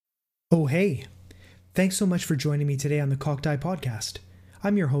Oh, hey. Thanks so much for joining me today on the Cocked Eye Podcast.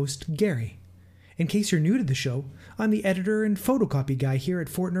 I'm your host, Gary. In case you're new to the show, I'm the editor and photocopy guy here at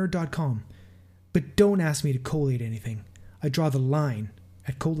fortnerd.com. But don't ask me to collate anything. I draw the line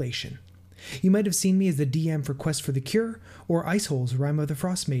at collation. You might have seen me as the DM for Quest for the Cure, or Icehole's Rime of the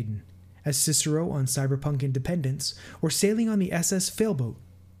Frost Maiden, as Cicero on Cyberpunk Independence, or sailing on the SS Failboat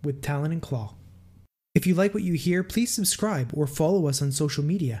with Talon and Claw. If you like what you hear, please subscribe or follow us on social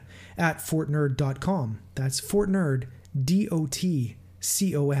media at fortnerd.com. That's Fortnerd,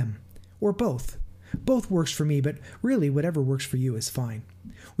 D-O-T-C-O-M, or both. Both works for me, but really whatever works for you is fine.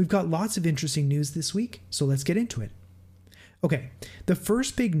 We've got lots of interesting news this week, so let's get into it. Okay, the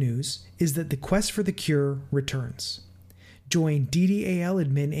first big news is that the Quest for the Cure returns. Join DDAL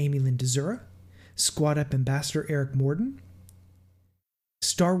admin Amy Lynn Dezura, Squad Up Ambassador Eric Morden,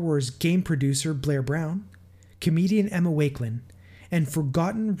 Star Wars game producer Blair Brown, comedian Emma Wakelin, and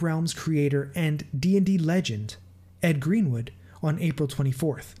Forgotten Realms creator and D&D legend Ed Greenwood on April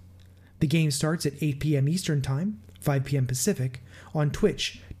 24th. The game starts at 8 p.m. Eastern Time, 5 p.m. Pacific, on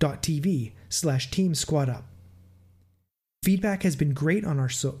twitch.tv/Team Squad Up. Feedback has been great on our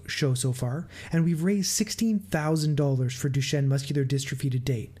show so far, and we've raised $16,000 for Duchenne muscular dystrophy to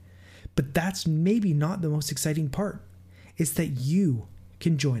date. But that's maybe not the most exciting part. It's that you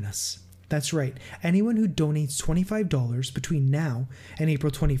can join us. That's right, anyone who donates $25 between now and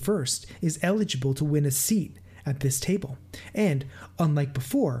April 21st is eligible to win a seat at this table. And, unlike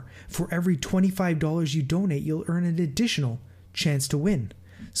before, for every $25 you donate, you'll earn an additional chance to win.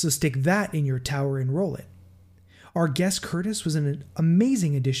 So stick that in your tower and roll it. Our guest Curtis was an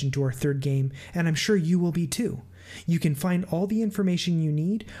amazing addition to our third game, and I'm sure you will be too. You can find all the information you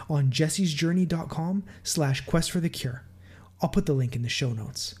need on jessiesjourney.com/questforthecure. I'll put the link in the show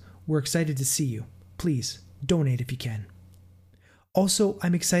notes. We're excited to see you. Please, donate if you can. Also,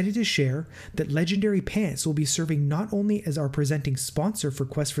 I'm excited to share that Legendary Pants will be serving not only as our presenting sponsor for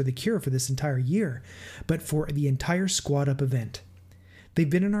Quest for the Cure for this entire year, but for the entire Squad Up event. They've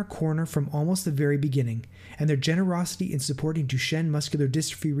been in our corner from almost the very beginning, and their generosity in supporting Duchenne muscular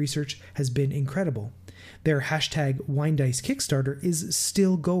dystrophy research has been incredible. Their #WineDice Kickstarter is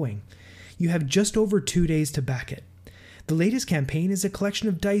still going. You have just over 2 days to back it. The latest campaign is a collection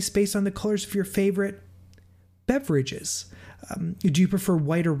of dice based on the colors of your favorite beverages. Do you prefer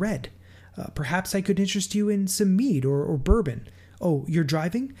white or red? Perhaps I could interest you in some mead or bourbon. Oh, you're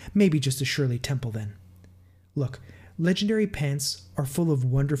driving? Maybe just a Shirley Temple then. Look, Legendary Pants are full of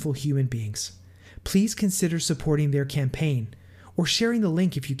wonderful human beings. Please consider supporting their campaign, or sharing the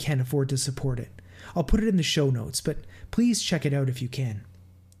link if you can't afford to support it. I'll put it in the show notes, but please check it out if you can.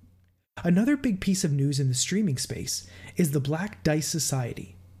 Another big piece of news in the streaming space is the Black Dice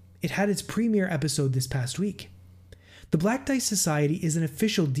Society. It had its premiere episode this past week. The Black Dice Society is an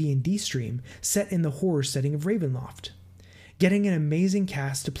official D&D stream set in the horror setting of Ravenloft. Getting an amazing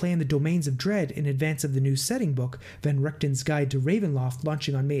cast to play in the Domains of Dread in advance of the new setting book, Van Rechten's Guide to Ravenloft,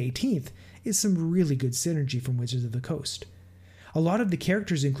 launching on May 18th, is some really good synergy from Wizards of the Coast. A lot of the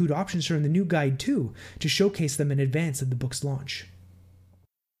characters include options from the new guide too, to showcase them in advance of the book's launch.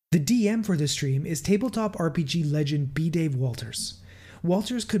 The DM for the stream is tabletop RPG legend B. Dave Walters.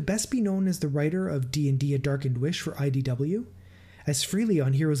 Walters could best be known as the writer of D&D A Darkened Wish for IDW, as Freely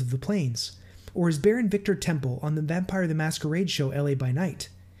on Heroes of the Plains, or as Baron Victor Temple on the Vampire the Masquerade show LA by Night.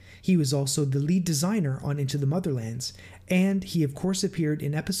 He was also the lead designer on Into the Motherlands, and he of course appeared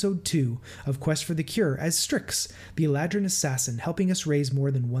in episode 2 of Quest for the Cure as Strix, the Eladrin assassin, helping us raise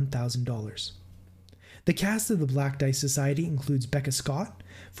more than $1,000. The cast of the Black Dice Society includes Becca Scott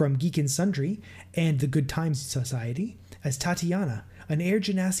from Geek and Sundry and the Good Times Society as Tatiana, an Air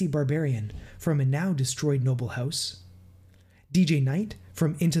Genasi barbarian from a now destroyed noble house. DJ Knight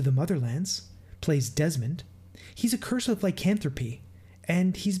from Into the Motherlands plays Desmond. He's a curse of lycanthropy,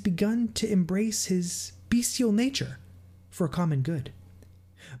 and he's begun to embrace his bestial nature for a common good.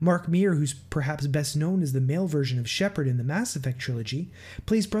 Mark Meir, who's perhaps best known as the male version of Shepard in the Mass Effect trilogy,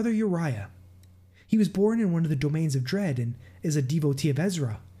 plays Brother Uriah. He was born in one of the Domains of Dread and is a devotee of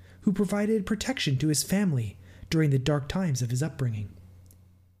Ezra, who provided protection to his family during the dark times of his upbringing.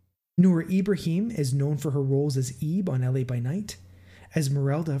 Noura Ibrahim is known for her roles as Eve on LA by Night,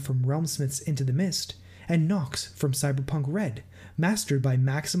 Esmeralda from Realmsmith's Into the Mist, and Nox from Cyberpunk Red, mastered by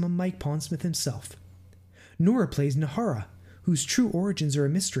Maximum Mike Pondsmith himself. Noura plays Nahara, whose true origins are a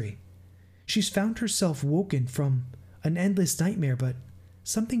mystery. She's found herself woken from an endless nightmare, but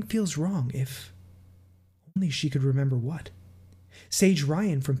something feels wrong if only she could remember what. Sage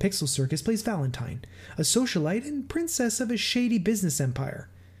Ryan from Pixel Circus plays Valentine, a socialite and princess of a shady business empire.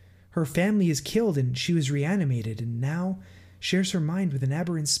 Her family is killed and she was reanimated, and now shares her mind with an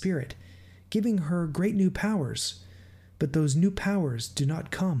aberrant spirit, giving her great new powers. But those new powers do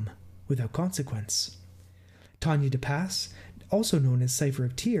not come without consequence. Tanya DePass, also known as Cypher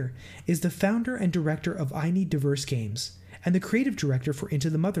of Tyr, is the founder and director of I Need Diverse Games and the creative director for Into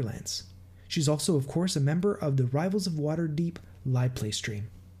the Motherlands. She's also, of course, a member of the Rivals of Waterdeep live play stream.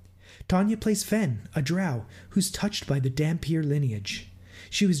 Tanya plays Fen, a drow who's touched by the Dampier lineage.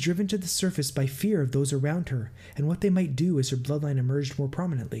 She was driven to the surface by fear of those around her and what they might do as her bloodline emerged more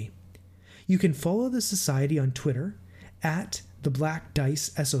prominently. You can follow the society on Twitter at the Black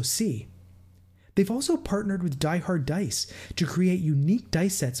Dice SOC. They've also partnered with Die Hard Dice to create unique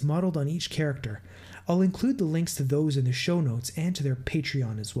dice sets modeled on each character. I'll include the links to those in the show notes and to their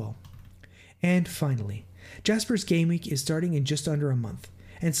Patreon as well. And finally, Jasper's Game Week is starting in just under a month,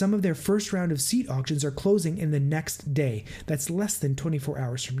 and some of their first round of seat auctions are closing in the next day. That's less than 24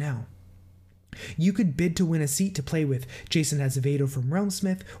 hours from now. You could bid to win a seat to play with Jason Azevedo from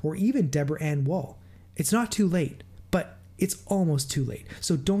Realmsmith or even Deborah Ann Wall. It's not too late, but it's almost too late,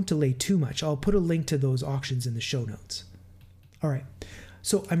 so don't delay too much. I'll put a link to those auctions in the show notes. All right,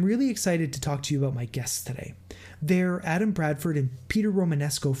 so I'm really excited to talk to you about my guests today. They're Adam Bradford and Peter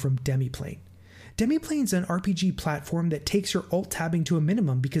Romanesko from Demiplane. Demiplane's an RPG platform that takes your alt-tabbing to a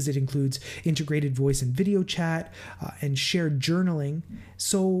minimum because it includes integrated voice and video chat and shared journaling,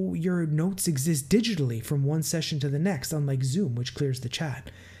 so your notes exist digitally from one session to the next, unlike Zoom, which clears the chat.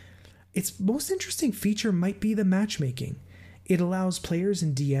 Its most interesting feature might be the matchmaking. It allows players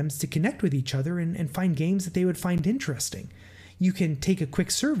and DMs to connect with each other and find games that they would find interesting. You can take a quick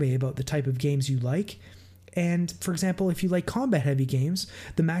survey about the type of games you like, and, for example, if you like combat-heavy games,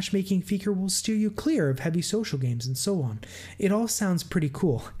 the matchmaking feature will steer you clear of heavy social games and so on. It all sounds pretty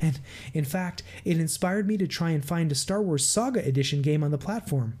cool, and, in fact, it inspired me to try and find a Star Wars Saga Edition game on the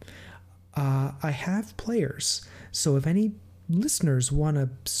platform. I have players, so if any listeners want to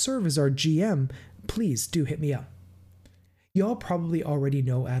serve as our GM, please do hit me up. Y'all probably already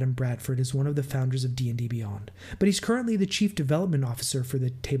know Adam Bradford as one of the founders of D&D Beyond, but he's currently the Chief Development Officer for the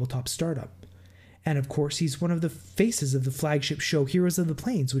tabletop startup. And of course, he's one of the faces of the flagship show Heroes of the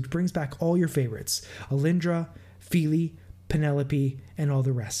Plains, which brings back all your favorites, Alindra, Feely, Penelope, and all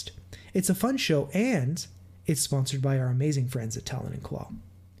the rest. It's a fun show, and it's sponsored by our amazing friends at Talon & Claw.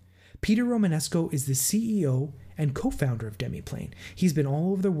 Peter Romanesko is the CEO and co-founder of Demiplane. He's been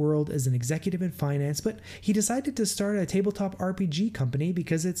all over the world as an executive in finance, but he decided to start a tabletop RPG company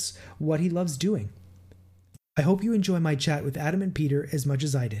because it's what he loves doing. I hope you enjoy my chat with Adam and Peter as much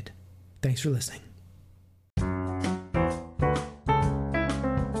as I did. Thanks for listening.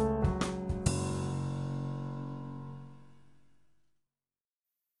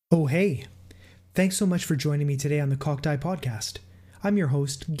 Oh, hey. Thanks so much for joining me today on the Cocked Eye Podcast. I'm your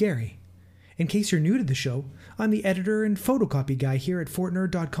host, Gary. In case you're new to the show, I'm the editor and photocopy guy here at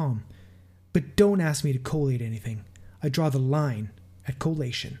fortnerd.com. But don't ask me to collate anything. I draw the line at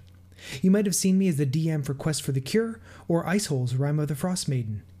collation. You might have seen me as the DM for Quest for the Cure, or Icehole's Rime of the Frost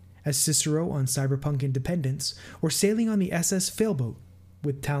Maiden, as Cicero on Cyberpunk Independence, or sailing on the SS Failboat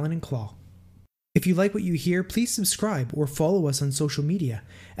with Talon & Claw. If you like what you hear, please subscribe or follow us on social media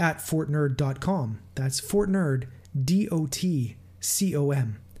at fortnerd.com. That's Fortnerd, DOTCOM,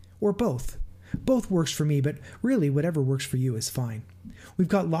 or both. Both works for me, but really whatever works for you is fine. We've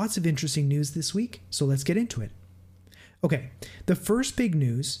got lots of interesting news this week, so let's get into it. Okay, the first big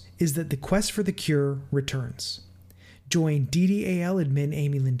news is that the Quest for the Cure returns. Join DDAL admin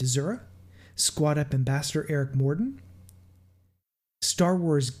Amy Lynn DeZura, Squad Up Ambassador Eric Morden, Star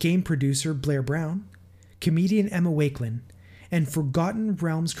Wars game producer Blair Brown, comedian Emma Wakelin, and Forgotten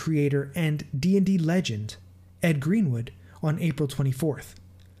Realms creator and D&D legend Ed Greenwood on April 24th.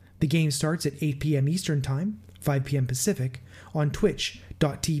 The game starts at 8 p.m. Eastern Time, 5 p.m. Pacific, on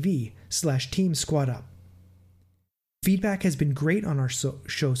twitch.tv/Team Squad Up. Feedback has been great on our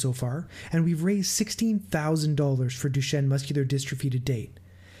show so far, and we've raised $16,000 for Duchenne muscular dystrophy to date.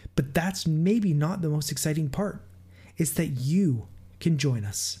 But that's maybe not the most exciting part. It's that you can join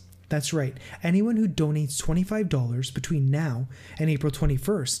us. That's right, anyone who donates $25 between now and April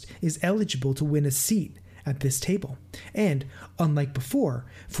 21st is eligible to win a seat at this table. And, unlike before,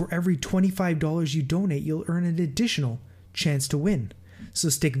 for every $25 you donate, you'll earn an additional chance to win. So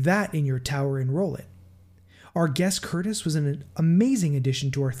stick that in your tower and roll it. Our guest Curtis was an amazing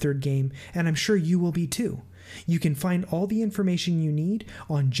addition to our third game, and I'm sure you will be too. You can find all the information you need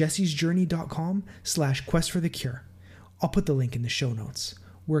on jessiesjourney.com/questforthecure. I'll put the link in the show notes.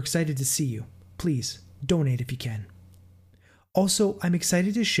 We're excited to see you. Please, donate if you can. Also, I'm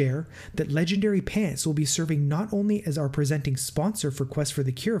excited to share that Legendary Pants will be serving not only as our presenting sponsor for Quest for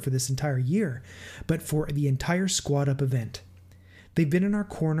the Cure for this entire year, but for the entire Squad Up event. They've been in our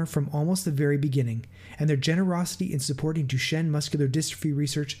corner from almost the very beginning, and their generosity in supporting Duchenne muscular dystrophy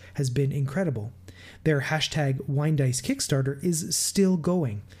research has been incredible. Their #WineDice Kickstarter is still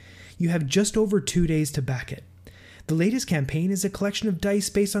going. You have just over 2 days to back it. The latest campaign is a collection of dice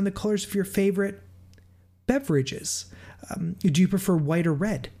based on the colors of your favorite beverages. Do you prefer white or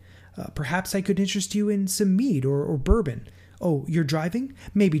red? Perhaps I could interest you in some mead or bourbon. Oh, you're driving?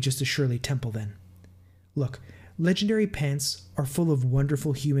 Maybe just a Shirley Temple then. Look, Legendary Pants are full of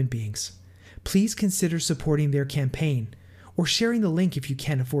wonderful human beings. Please consider supporting their campaign, or sharing the link if you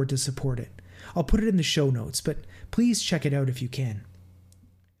can't afford to support it. I'll put it in the show notes, but please check it out if you can.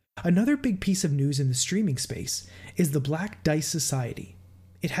 Another big piece of news in the streaming space is the Black Dice Society.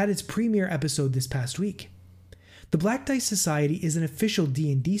 It had its premiere episode this past week. The Black Dice Society is an official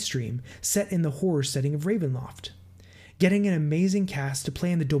D&D stream set in the horror setting of Ravenloft. Getting an amazing cast to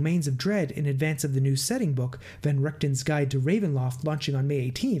play in the Domains of Dread in advance of the new setting book, Van Rechten's Guide to Ravenloft, launching on May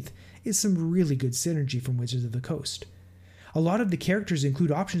 18th, is some really good synergy from Wizards of the Coast. A lot of the characters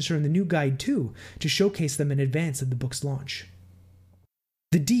include options from the new guide too, to showcase them in advance of the book's launch.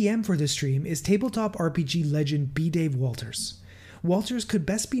 The DM for the stream is tabletop RPG legend B. Dave Walters. Walters could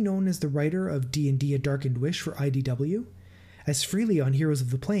best be known as the writer of D&D A Darkened Wish for IDW, as Freely on Heroes of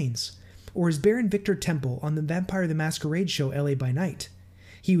the Plains, or as Baron Victor Temple on the Vampire the Masquerade show LA by Night.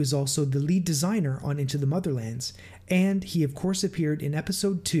 He was also the lead designer on Into the Motherlands, and he of course appeared in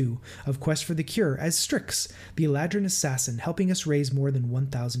episode 2 of Quest for the Cure as Strix, the Eladrin assassin, helping us raise more than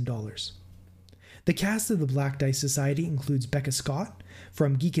 $1,000. The cast of the Black Dice Society includes Becca Scott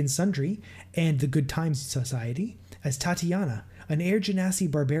from Geek and Sundry and the Good Times Society as Tatiana, an Air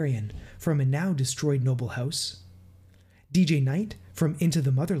Genasi barbarian from a now destroyed noble house. DJ Knight from Into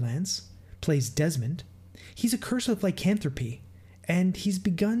the Motherlands plays Desmond. He's a curse with lycanthropy, and he's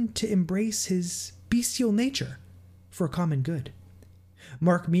begun to embrace his bestial nature for a common good.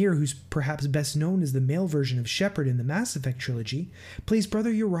 Mark Meir, who's perhaps best known as the male version of Shepard in the Mass Effect trilogy, plays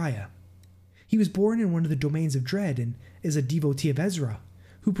Brother Uriah. He was born in one of the Domains of Dread and is a devotee of Ezra,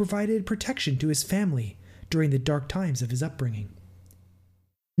 who provided protection to his family during the dark times of his upbringing.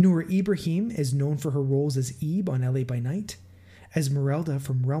 Noura Ibrahim is known for her roles as Eve on LA by Night, Esmeralda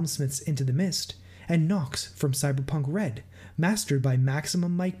from Realmsmith's Into the Mist, and Nox from Cyberpunk Red, mastered by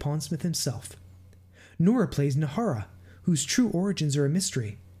Maximum Mike Pondsmith himself. Noura plays Nahara, whose true origins are a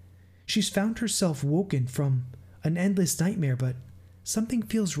mystery. She's found herself woken from an endless nightmare, but something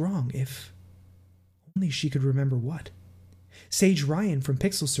feels wrong if only she could remember what. Sage Ryan from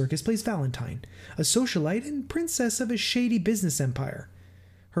Pixel Circus plays Valentine, a socialite and princess of a shady business empire.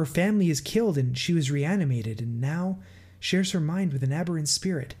 Her family is killed and she was reanimated, and now shares her mind with an aberrant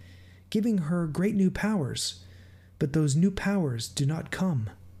spirit, giving her great new powers, but those new powers do not come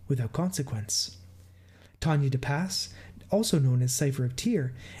without consequence. Tanya DePass, also known as Cypher of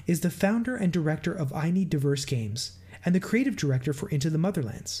Tyr, is the founder and director of I Need Diverse Games, and the creative director for Into the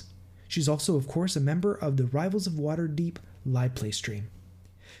Motherlands. She's also, of course, a member of the Rivals of Waterdeep live play stream.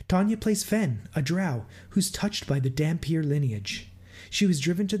 Tanya plays Fen, a drow who's touched by the Dampier lineage. She was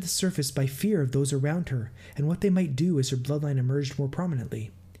driven to the surface by fear of those around her and what they might do as her bloodline emerged more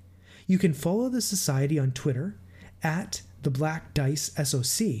prominently. You can follow the society on Twitter at the Black Dice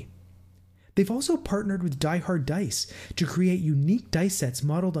SOC. They've also partnered with Die Hard Dice to create unique dice sets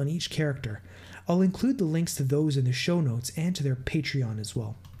modeled on each character. I'll include the links to those in the show notes and to their Patreon as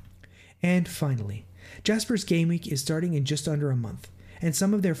well. And finally, Jasper's Game Week is starting in just under a month, and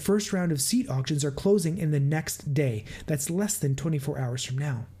some of their first round of seat auctions are closing in the next day. That's less than 24 hours from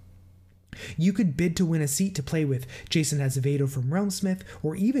now. You could bid to win a seat to play with Jason Azevedo from Realmsmith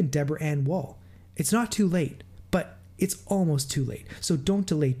or even Deborah Ann Wall. It's not too late, but it's almost too late, so don't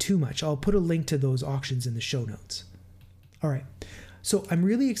delay too much. I'll put a link to those auctions in the show notes. All right, so I'm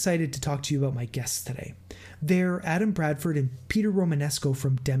really excited to talk to you about my guests today. They're Adam Bradford and Peter Romanesko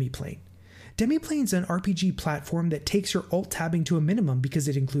from Demiplane. Demiplane's an RPG platform that takes your alt-tabbing to a minimum because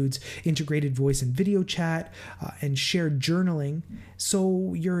it includes integrated voice and video chat and shared journaling,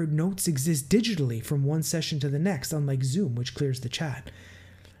 so your notes exist digitally from one session to the next, unlike Zoom, which clears the chat.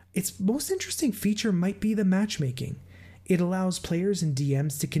 Its most interesting feature might be the matchmaking. It allows players and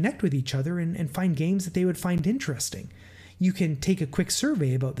DMs to connect with each other and find games that they would find interesting. You can take a quick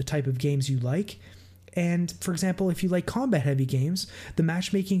survey about the type of games you like, and, for example, if you like combat-heavy games, the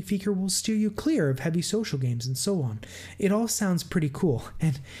matchmaking feature will steer you clear of heavy social games and so on. It all sounds pretty cool,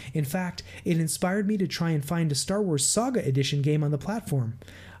 and, in fact, it inspired me to try and find a Star Wars Saga Edition game on the platform.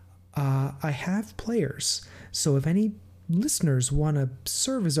 I have players, so if any listeners want to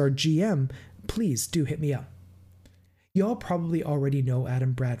serve as our GM, please do hit me up. Y'all probably already know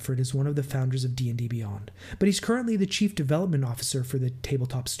Adam Bradford as one of the founders of D&D Beyond, but he's currently the Chief Development Officer for the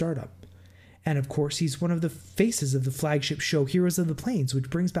tabletop startup. And of course, he's one of the faces of the flagship show Heroes of the Plains, which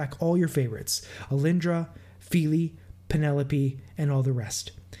brings back all your favorites, Alindra, Feely, Penelope, and all the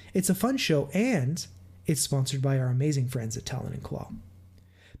rest. It's a fun show, and it's sponsored by our amazing friends at Talon and Claw.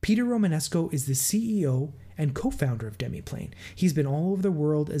 Peter Romanesko is the CEO and co-founder of Demiplane. He's been all over the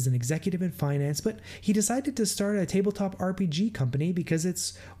world as an executive in finance, but he decided to start a tabletop RPG company because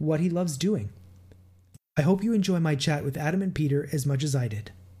it's what he loves doing. I hope you enjoy my chat with Adam and Peter as much as I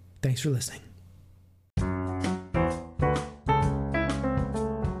did. Thanks for listening.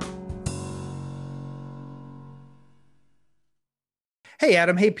 Hey,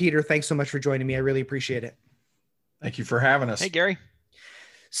 Adam. Hey, Peter. Thanks so much for joining me. I really appreciate it. Thank you for having us. Hey, Gary.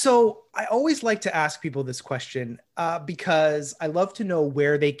 So I always like to ask people this question because I love to know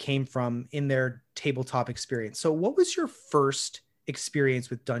where they came from in their tabletop experience. So what was your first experience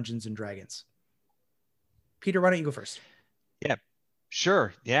with Dungeons and Dragons? Peter, why don't you go first? Yeah,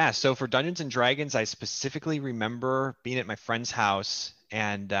 sure. Yeah. So for Dungeons and Dragons, I specifically remember being at my friend's house,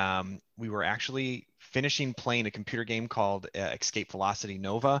 and we were actually finishing playing a computer game called Escape Velocity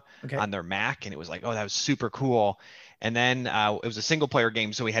Nova on their Mac. And it was like, oh, that was super cool. And then it was a single player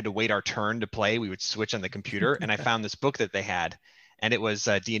game, so we had to wait our turn to play. We would switch on the computer, and I found this book that they had, and it was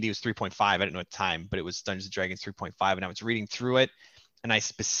D&D was 3.5. I didn't know at the time, but it was Dungeons and Dragons 3.5, and I was reading through it, and I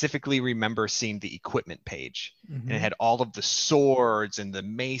specifically remember seeing the equipment page, and it had all of the swords and the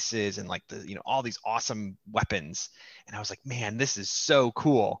maces and like the, all these awesome weapons, and I was like, man, this is so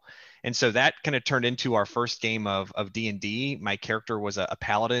cool. And so that kind of turned into our first game of D&D. My character was a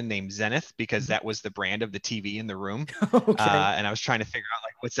paladin named Zenith, because that was the brand of the TV in the room. And I was trying to figure out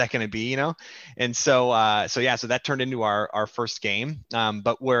like, what's that going to be, And so that turned into our first game.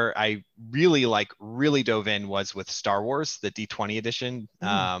 But where I really dove in was with Star Wars, the D20 edition.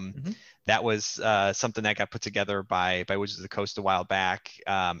 That was something that got put together by Wizards of the Coast a while back.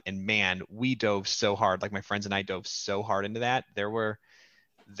 And man, we dove so hard. Like my friends and I dove so hard into that.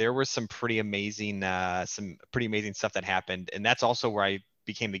 There was some pretty amazing stuff that happened. And that's also where I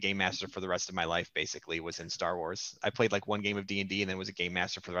became the game master for the rest of my life, basically, was in Star Wars. I played like one game of D&D and then was a game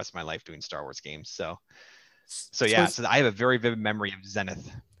master for the rest of my life doing Star Wars games. So I have a very vivid memory of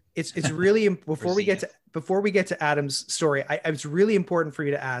Zenith. It's really before we get to Adam's story, it's really important for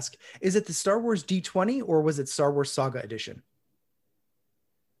you to ask, is it the Star Wars D20 or was it Star Wars Saga Edition?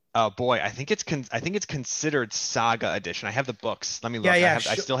 Oh boy, I think it's considered Saga Edition. I have the books. Let me look. I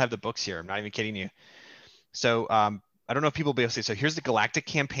still have the books here. I'm not even kidding you. So I don't know if people will be able to see. So here's the Galactic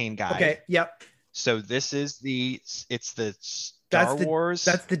Campaign Guide. Okay. Yep. So this is the Star Wars.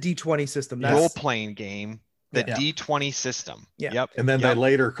 That's the D20 system. Role playing game. The D20 system. Yeah. Yep. And then they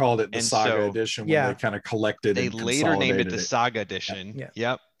later called it the Saga Edition when they kind of collected. They later named it the Saga Edition.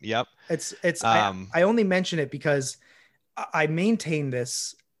 Yeah. Yep. It's I only mention it because I maintain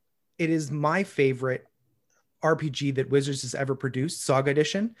this. It is my favorite RPG that Wizards has ever produced, Saga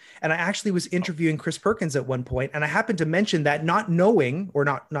Edition. And I actually was interviewing Chris Perkins at one point, and I happened to mention that, not knowing or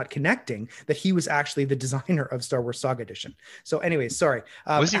not connecting that he was actually the designer of Star Wars Saga Edition. So anyways, sorry.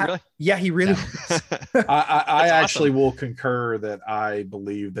 Was he really? Yeah, he really was. I actually will concur that I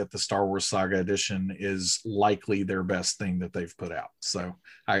believe that the Star Wars Saga Edition is likely their best thing that they've put out. So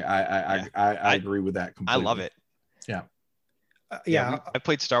I agree with that completely. I love it. Yeah. I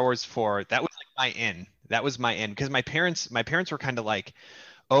played Star Wars that was like my in, because my parents were kind of like,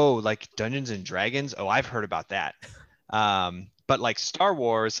 oh, like Dungeons and Dragons, oh, I've heard about that. But like Star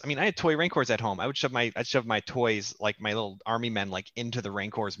Wars, I mean, I had toy Rancors at home. I'd shove my toys, like my little army men, like into the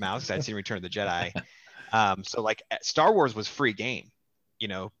Rancors' mouths, because I'd seen Return of the Jedi. So like Star Wars was free game,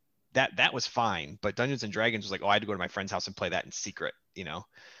 that was fine. But Dungeons and Dragons was like, oh, I had to go to my friend's house and play that in secret,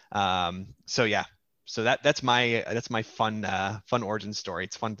 So yeah. So that's my fun origin story.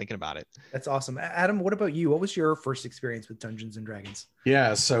 It's fun thinking about it. That's awesome. Adam, what about you? What was your first experience with Dungeons and Dragons?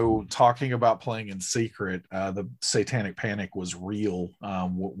 Yeah, so talking about playing in secret, the Satanic Panic was real,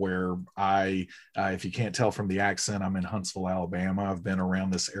 where if you can't tell from the accent, I'm in Huntsville, Alabama. I've been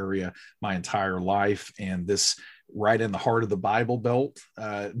around this area my entire life, and this right in the heart of the Bible Belt,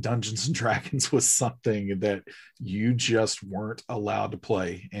 Dungeons and Dragons was something that you just weren't allowed to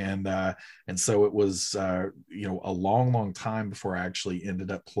play. And so it was, a long time before I actually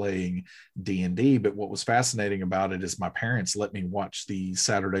ended up playing D&D. But what was fascinating about it is my parents let me watch the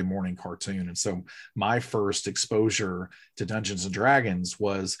Saturday morning cartoon. And so my first exposure to Dungeons and Dragons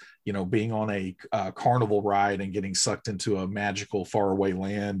was, being on a carnival ride and getting sucked into a magical faraway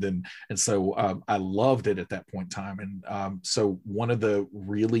land. And so I loved it at that point in time. And so one of the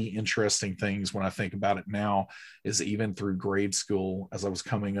really interesting things when I think about it now is even through grade school, as I was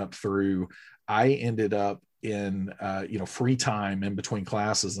coming up through, I ended up in free time in between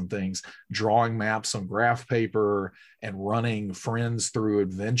classes and things, drawing maps on graph paper and running friends through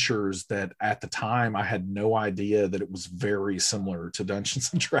adventures that at the time I had no idea that it was very similar to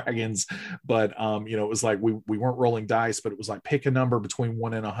Dungeons and Dragons. But it was like we weren't rolling dice, but it was like pick a number between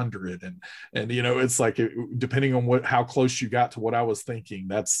 1 and 100, and it's like depending on how close you got to what I was thinking,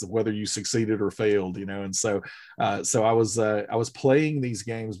 that's whether you succeeded or failed. And so I was playing these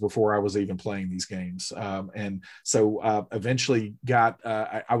games before I was even playing these games. And so eventually got,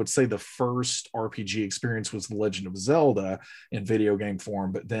 I would say the first RPG experience was The Legend of Zelda in video game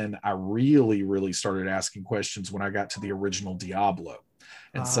form. But then I really, really started asking questions when I got to the original Diablo.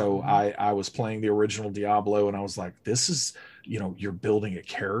 And so I was playing the original Diablo, and I was like, this is, you're building a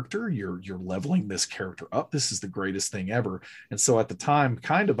character, you're leveling this character up. This is the greatest thing ever. And so at the time,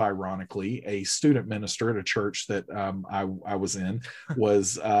 kind of ironically, a student minister at a church that I was in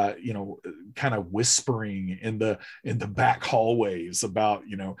was, kind of whispering in the back hallways about,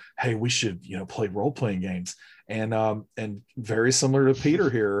 hey, we should, play role-playing games. And very similar to Peter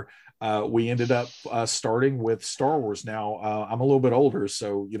here, we ended up starting with Star Wars. Now I'm a little bit older,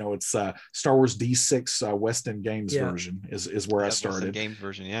 so it's Star Wars D6 West End Games version is where I started. West End Games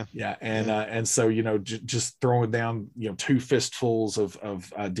version, yeah. And so just throwing down 2 fistfuls of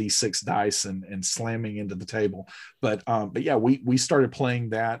D6 dice and slamming into the table. But yeah, we started playing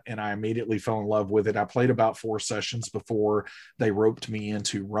that, and I immediately fell in love with it. I played about 4 sessions before they roped me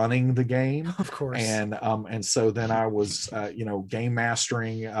into running the game, of course. And so then I was game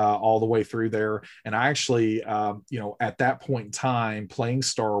mastering all the way through there. And I actually, at that point in time, playing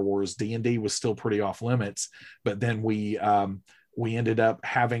Star Wars, D&D was still pretty off limits. But then we ended up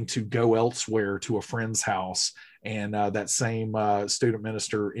having to go elsewhere to a friend's house. And that same student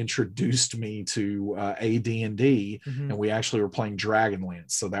minister introduced me to AD&D, and we actually were playing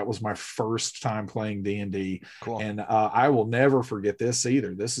Dragonlance. So that was my first time playing D&D. Cool. And I will never forget this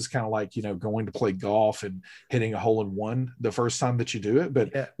either. This is kind of like going to play golf and hitting a hole in one the first time that you do it.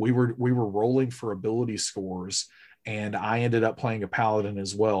 But we were rolling for ability scores. And I ended up playing a paladin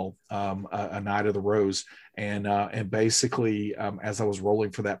as well, a Knight of the Rose. And basically, as I was rolling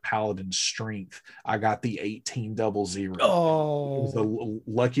for that paladin strength, I got the 1800. Oh, it was the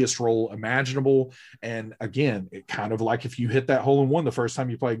luckiest roll imaginable. And again, it kind of like if you hit that hole in one the first time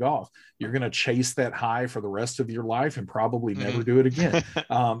you play golf, you're going to chase that high for the rest of your life and probably never do it again.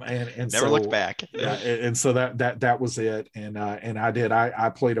 And never looked back. Yeah, and so that was it. And I did. I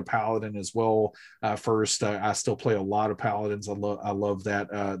played a paladin as well. First, I still play a lot of paladins. I love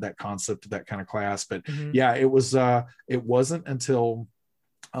that concept of that kind of class. But yeah, it wasn't until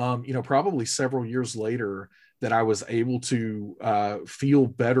probably several years later that I was able to feel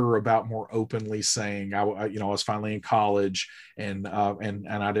better about more openly saying I was finally in college, and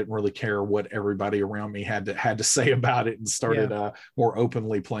I didn't really care what everybody around me had to say about it, and started more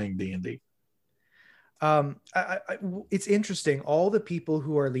openly playing D&D. It's interesting. All the people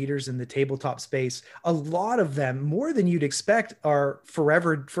who are leaders in the tabletop space, a lot of them, more than you'd expect, are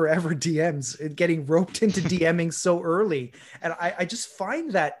forever DMs, getting roped into DMing so early. And I just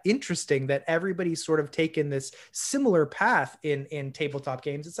find that interesting that everybody's sort of taken this similar path in tabletop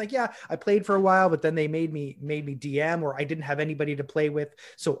games. It's like, yeah, I played for a while, but then they made me DM, or I didn't have anybody to play with,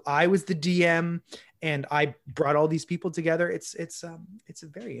 so I was the DM. And I brought all these people together. It's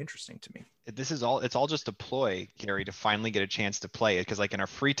very interesting to me. It's all just a ploy, Gary, to finally get a chance to play it. Because like in our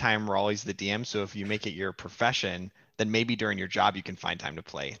free time, we're always the DM. So if you make it your profession, then maybe during your job you can find time to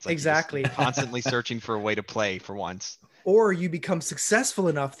play. It's like exactly constantly searching for a way to play for once. Or you become successful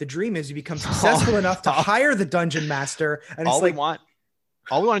enough. The dream is you become successful enough to hire the dungeon master, and it's all we want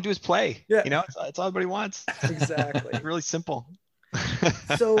to do is play. Yeah, it's all everybody wants. Exactly. It's really simple.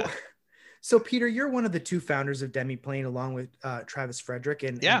 So Peter, you're one of the 2 founders of Demiplane, along with Travis Frederick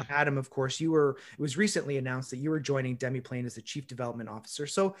and Adam. Of course, it was recently announced that you were joining Demiplane as the Chief Development Officer.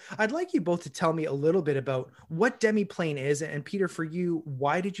 So I'd like you both to tell me a little bit about what Demiplane is. And Peter, for you,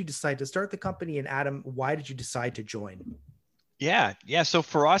 why did you decide to start the company? And Adam, why did you decide to join? Yeah. So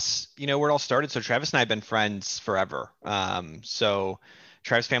for us, where it all started. So Travis and I have been friends forever. So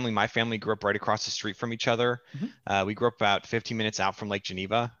Travis' family, my family grew up right across the street from each other. We grew up about 15 minutes out from Lake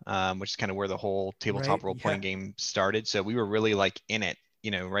Geneva, which is kind of where the whole tabletop role-playing game started. So we were really like in it,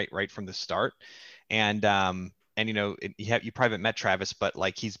 right from the start. And you probably haven't met Travis, but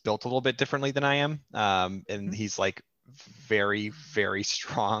like he's built a little bit differently than I am. And he's like very, very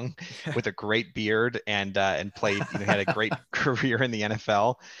strong with a great beard and played, had a great career in the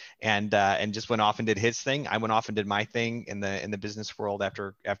NFL and just went off and did his thing. I went off and did my thing in the business world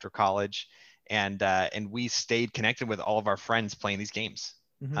after college. And we stayed connected with all of our friends playing these games.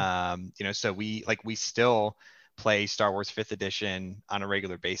 So we still play Star Wars 5th edition on a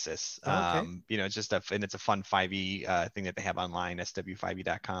regular basis. Okay. It's just and it's a fun 5e thing that they have online,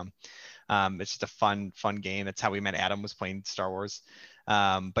 sw5e.com. It's just a fun game. That's how we met Adam, was playing Star Wars.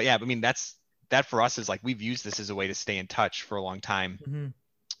 But yeah, I mean, that for us is like, we've used this as a way to stay in touch for a long time.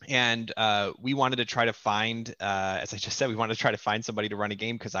 And we wanted to try to find, as I just said, we wanted to try to find somebody to run a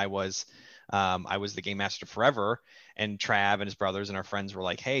game, because I was the game master forever, and Trav and his brothers and our friends were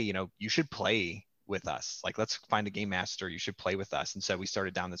like, hey, you should play with us. Like, let's find a game master. You should play with us. And so we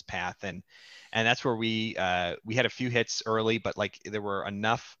started down this path, and that's where we had a few hits early, but like there were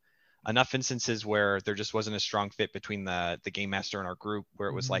enough instances where there just wasn't a strong fit between the game master and our group, where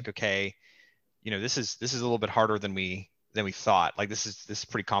it was like, okay, this is a little bit harder than we thought. Like, this is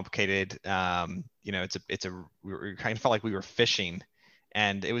pretty complicated. We kind of felt like we were fishing,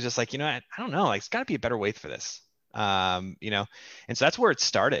 and it was just like, I don't know, like, it's got to be a better way for this. And so that's where it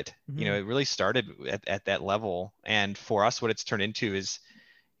started. It really started at that level. And for us, what it's turned into is,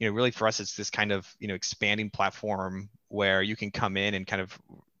 really for us, it's this kind of, expanding platform where you can come in and kind of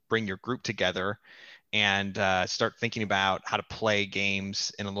bring your group together and start thinking about how to play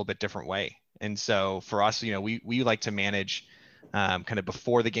games in a little bit different way. And so for us, we like to manage kind of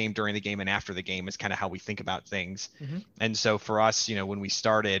before the game, during the game, and after the game is kind of how we think about things. And so for us, when we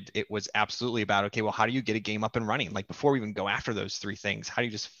started, it was absolutely about, okay, well, how do you get a game up and running? Like, before we even go after those three things, how do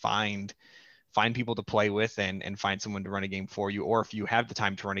you just find people to play with and find someone to run a game for you? Or if you have the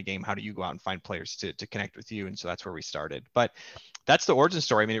time to run a game, how do you go out and find players to connect with you? And so that's where we started. But that's the origin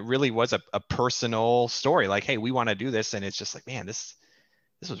story. I mean, it really was a personal story. Like, hey, we want to do this. And it's just like, man, this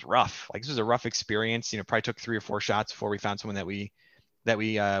was rough. Like, this was a rough experience. Probably took 3 or 4 shots before we found someone that we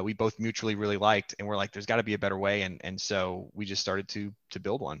both mutually really liked. And we're like, there's got to be a better way. And so we just started to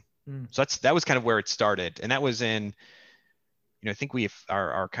build one. So that was kind of where it started. And that was in, I think we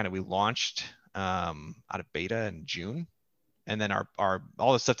launched out of beta in June. And then our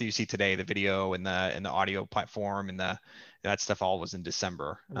all the stuff that you see today, the video and the audio platform and that stuff all was in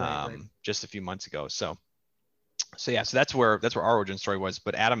December, right. Just a few months ago. So that's where our origin story was.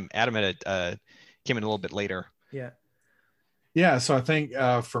 But Adam had came in a little bit later. Yeah. So I think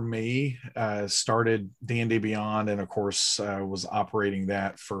for me, started D&D Beyond, and of course was operating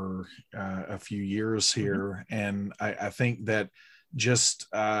that for a few years here. And I think that just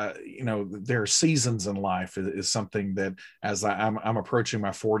there are seasons in life is something that, as I'm approaching my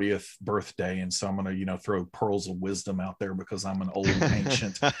 40th birthday, and so I'm going to throw pearls of wisdom out there because I'm an old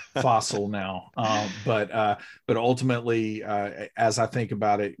ancient fossil now, but ultimately as I think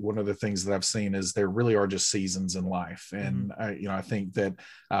about it, one of the things that I've seen is there really are just seasons in life. And I think that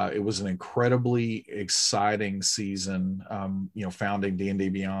it was an incredibly exciting season, founding D&D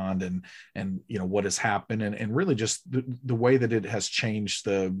Beyond, and what has happened, and really just the way that it has changed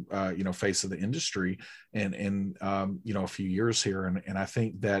the face of the industry in a few years here. And I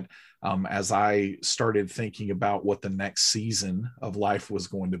think that as I started thinking about what the next season of life was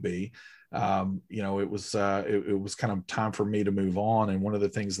going to be, it was kind of time for me to move on. And one of the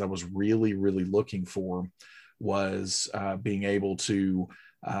things that I was really, really looking for was being able to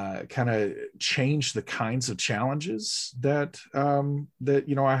kind of change the kinds of challenges that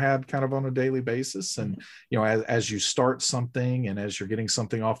I had kind of on a daily basis. And as you start something, and as you're getting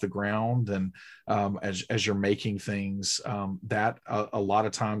something off the ground, and as you're making things, that a lot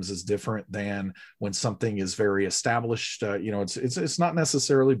of times is different than when something is very established. It's not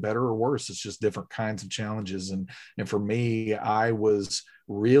necessarily better or worse. It's just different kinds of challenges. And for me, I was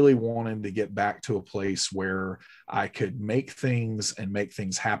really wanting to get back to a place where I could make things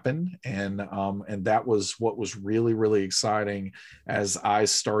happen. And that was what was really, really exciting as I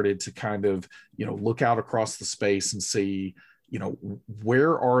started to kind of, look out across the space and see,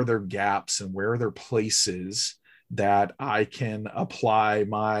 where are there gaps and where are there places that I can apply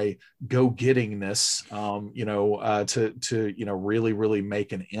my go-gettingness, to really, really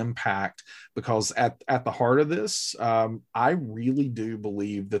make an impact. Because at the heart of this, I really do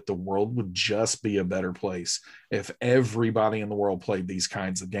believe that the world would just be a better place if everybody in the world played these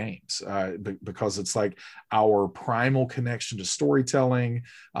kinds of games, because it's like our primal connection to storytelling,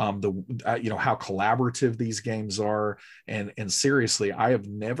 how collaborative these games are. And seriously, I have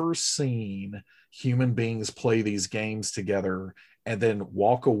never seen human beings play these games together and then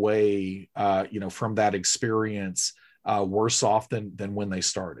walk away, from that experience worse off than when they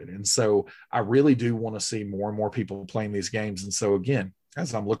started. And so I really do want to see more and more people playing these games. And so again,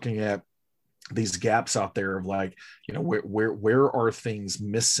 as I'm looking at these gaps out there of like, where are things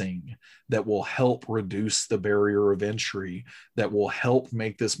missing that will help reduce the barrier of entry, that will help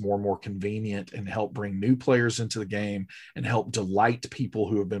make this more and more convenient and help bring new players into the game and help delight people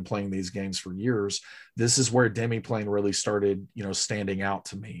who have been playing these games for years. This is where Demiplane really started, standing out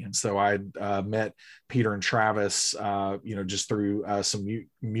to me. And so I met Peter and Travis, just through some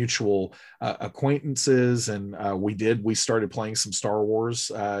mutual acquaintances. And we started playing some Star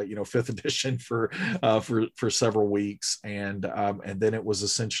Wars, 5th edition for several weeks. And then it was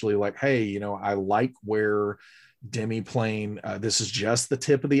essentially like, hey, I like where Demiplane, this is just the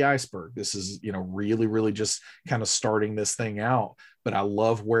tip of the iceberg. This is, really, really just kind of starting this thing out, but I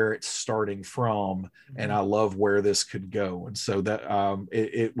love where it's starting from and I love where this could go. And so that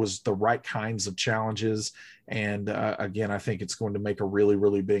it was the right kinds of challenges. And again, I think it's going to make a really,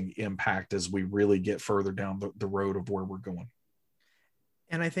 really big impact as we really get further down the road of where we're going.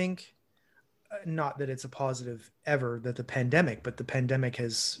 And I think not that it's a positive ever that the pandemic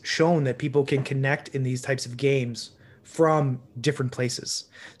has shown that people can connect in these types of games from different places.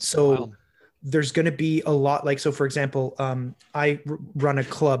 So there's going to be a lot like, so for example, I run a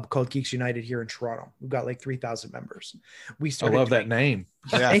club called Geeks United here in Toronto. We've got like 3,000 members. I love that name.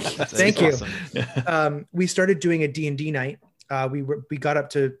 Yeah, thank you. Awesome. We started doing a D&D night. We got up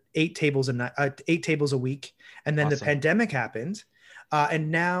to 8 tables a week. And then the pandemic happened.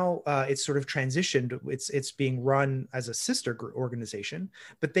 And now it's sort of transitioned. It's being run as a sister organization,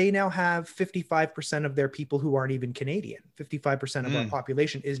 but they now have 55% of their people who aren't even Canadian. 55% of our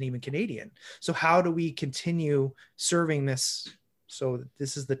population isn't even Canadian. So how do we continue serving this? So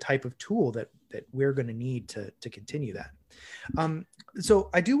this is the type of tool that we're going to need to continue that. So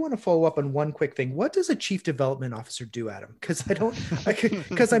I do want to follow up on one quick thing. What does a chief development officer do, Adam? Because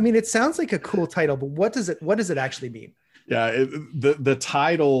I mean, it sounds like a cool title, but what does it actually mean? Yeah, the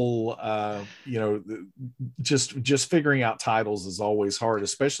title, just figuring out titles is always hard,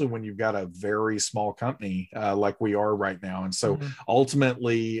 especially when you've got a very small company like we are right now. And so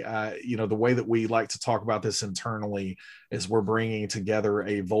ultimately, the way that we like to talk about this internally is we're bringing together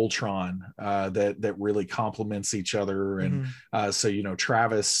a Voltron that really complements each other. And so,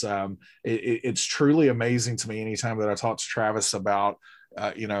 Travis, it's truly amazing to me anytime that I talk to Travis about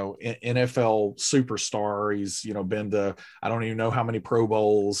NFL superstar. He's, been to, I don't even know how many Pro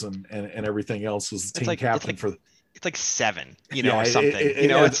Bowls and everything else, was the team captain for. It's like 7, or something.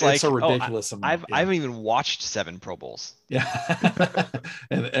 It's like a ridiculous amount. I haven't even watched 7 Pro Bowls. Yeah.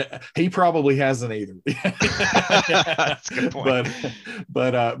 And he probably hasn't either. That's a good point.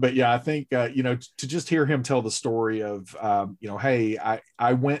 But yeah, I think, to just hear him tell the story of, hey,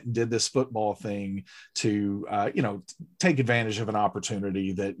 I went and did this football thing to, take advantage of an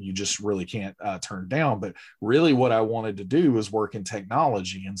opportunity that you just really can't turn down. But really what I wanted to do was work in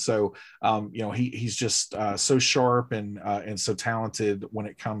technology. And so, he's just so sharp and so talented when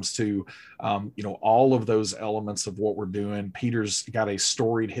it comes to, all of those elements of what we're doing. Peter's got a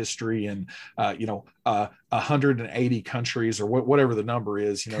storied history in 180 countries or whatever the number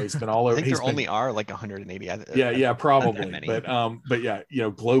is. He's been all over. I think there only are like 180. Yeah, probably. But yeah,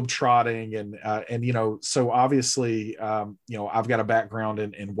 globe trotting and so obviously, I've got a background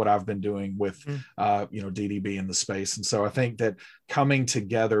in what I've been doing with DDB in the space, and so I think that coming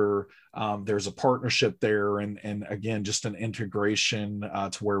together, there's a partnership there, and again, just an integration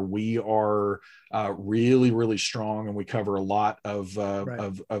to where we are really, really strong, and we cover a lot of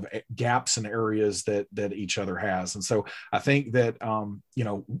gaps and areas that each other has. And so I think that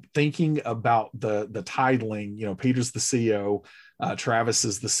thinking about the titling, Peter's the CEO, Travis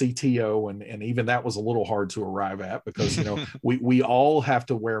is the CTO, and even that was a little hard to arrive at because we all have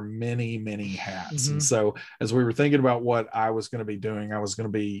to wear many, many hats. And so as we were thinking about what I was going to be doing, I was going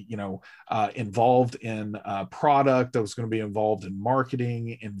to be involved in product, I was going to be involved in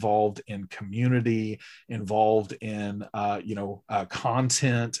marketing, involved in community, involved in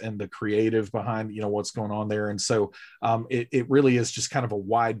content and the creative behind what's going on there. And so it really is just kind of a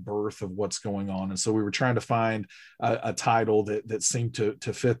wide berth of what's going on. And so we were trying to find a title that seemed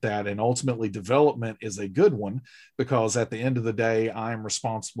to fit that. And ultimately development is a good one because at the end of the day, I'm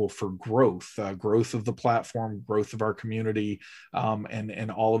responsible for growth of the platform, growth of our community,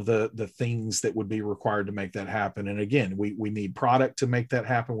 and all of the things that would be required to make that happen. And again, we need product to make that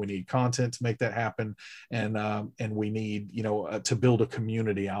happen. We need content to make that happen. And we need, to build a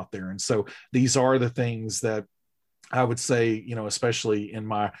community out there. And so these are the things that I would say, especially in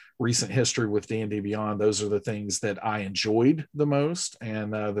my recent history with D&D Beyond, those are the things that I enjoyed the most,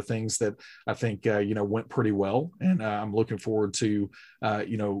 and the things that I think, went pretty well. And I'm looking forward to,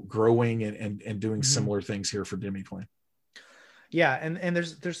 growing and doing similar things here for Demiplane. Yeah, and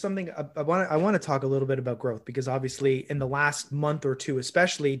there's something I want to talk a little bit about growth, because obviously in the last month or two,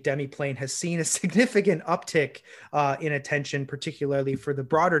 especially, Demiplane has seen a significant uptick in attention, particularly for the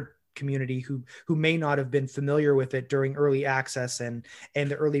broader community who may not have been familiar with it during early access and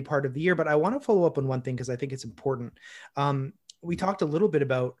the early part of the year. But I want to follow up on one thing, because I think it's important. We talked a little bit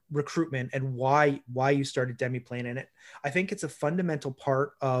about recruitment and why you started Demiplane, and I think it's a fundamental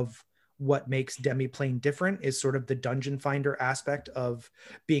part of what makes Demiplane different is sort of the dungeon finder aspect of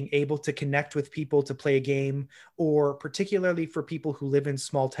being able to connect with people to play a game, or particularly for people who live in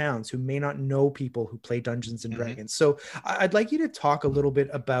small towns who may not know people who play Dungeons and Dragons. So I'd like you to talk a little bit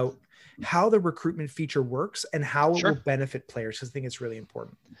about how the recruitment feature works and how it will benefit players, because I think it's really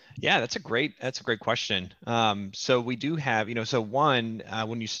important. Yeah, that's a great question. So we do have, so one,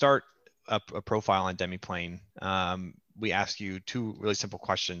 when you start a profile on Demiplane, we ask you two really simple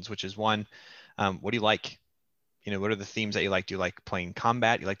questions, which is one, what do you like? What are the themes that you like? Do you like playing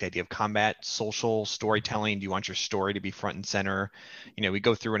combat? You like the idea of combat, social, storytelling? Do you want your story to be front and center? We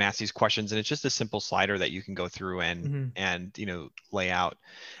go through and ask these questions, and it's just a simple slider that you can go through and lay out.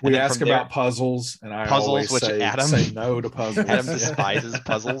 We ask about puzzles, and I always say no to puzzles. Adam despises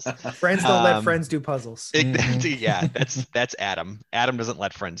puzzles. Friends don't let friends do puzzles. Yeah, that's Adam. Adam doesn't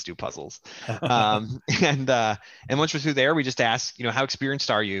let friends do puzzles. And once we're through there, we just ask, how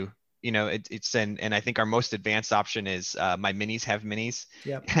experienced are you? And I think our most advanced option is my minis have minis.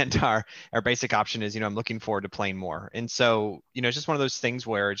 Yep. And our basic option is, I'm looking forward to playing more. And so, it's just one of those things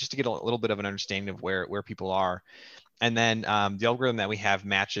where just to get a little bit of an understanding of where people are. And then the algorithm that we have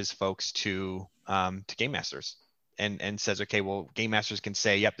matches folks to game masters and says, okay, well, game masters can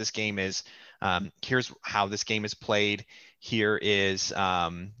say, yep, this game is, here's how this game is played. Here is,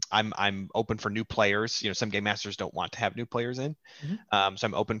 I'm open for new players. Some game masters don't want to have new players in. So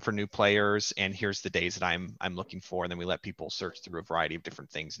I'm open for new players, and here's the days that I'm looking for. And then we let people search through a variety of different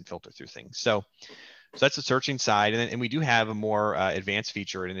things and filter through things. So that's the searching side. And we do have a more advanced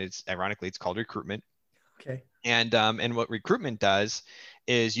feature, and it's ironically, it's called recruitment. Okay. And what recruitment does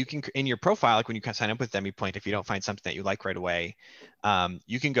is you can, in your profile, like when you sign up with Demiplane, if you don't find something that you like right away,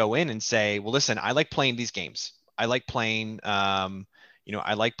 you can go in and say, well, listen, I like playing these games. I like playing, I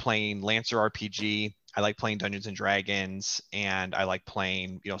like playing Lancer RPG. I like playing Dungeons and Dragons, and I like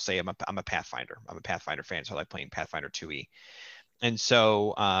playing, say I'm a Pathfinder. I'm a Pathfinder fan, so I like playing Pathfinder 2e. And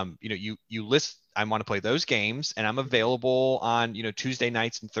so, you list, I want to play those games, and I'm available on, Tuesday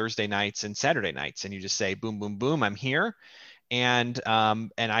nights and Thursday nights and Saturday nights. And you just say, boom, boom, boom, I'm here. And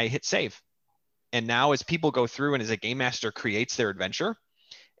I hit save. And now as people go through and as a game master creates their adventure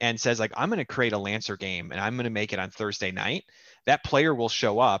and says, like, I'm going to create a Lancer game and I'm going to make it on Thursday night, that player will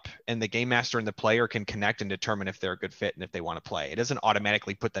show up, and the game master and the player can connect and determine if they're a good fit and if they want to play. It doesn't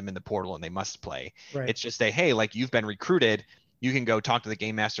automatically put them in the portal and they must play. Right. It's just hey, like, you've been recruited. You can go talk to the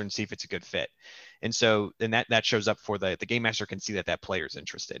game master and see if it's a good fit. And so then that shows up for the game master can see that player is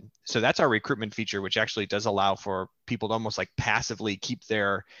interested. So that's our recruitment feature, which actually does allow for people to almost like passively keep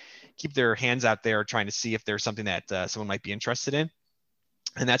their hands out there trying to see if there's something that someone might be interested in.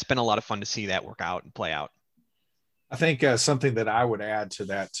 And that's been a lot of fun to see that work out and play out. I think something that I would add to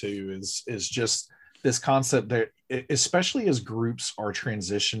that too is just this concept that, especially as groups are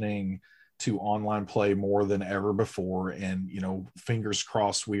transitioning to online play more than ever before, and fingers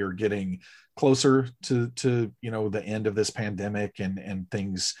crossed we are getting closer to the end of this pandemic and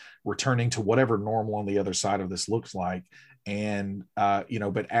things returning to whatever normal on the other side of this looks like. And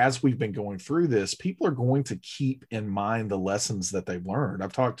but as we've been going through this, people are going to keep in mind the lessons that they've learned.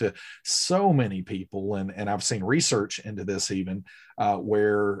 I've talked to so many people, and I've seen research into this even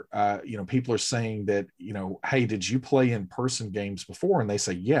where people are saying that, hey, did you play in-person games before? And they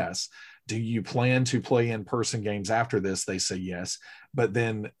say yes. Do you plan to play in-person games after this? They say yes. But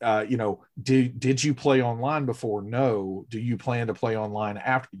then, did you play online before? No. Do you plan to play online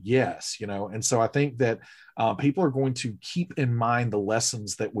after? Yes. And so I think that people are going to keep in mind the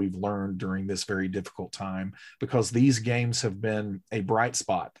lessons that we've learned during this very difficult time, because these games have been a bright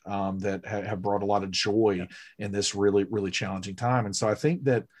spot that have brought a lot of joy in this really, really challenging time. And so I think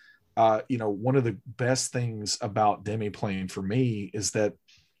that, one of the best things about Demiplane for me is that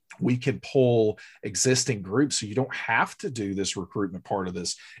we can pull existing groups, so you don't have to do this recruitment part of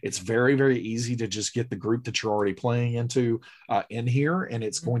this. It's very, very easy to just get the group that you're already playing into in here, and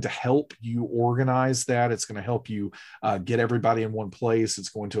it's going to help you organize that. It's going to help you get everybody in one place. It's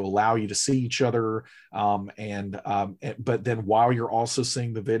going to allow you to see each other, but then while you're also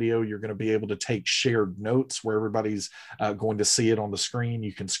seeing the video, you're going to be able to take shared notes where everybody's going to see it on the screen.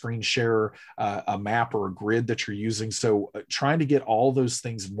 You can screen share a map or a grid that you're using. So trying to get all those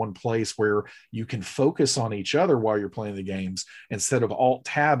things in one place where you can focus on each other while you're playing the games instead of alt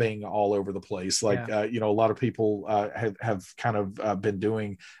tabbing all over the place, like a lot of people have kind of been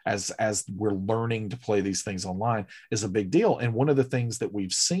doing as we're learning to play these things online, is a big deal. And one of the things that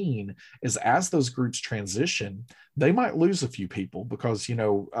we've seen is as those groups transition, they might lose a few people because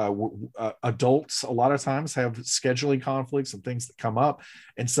adults a lot of times have scheduling conflicts and things that come up,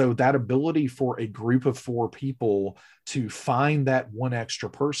 and so that ability for a group of 4 people to find that one extra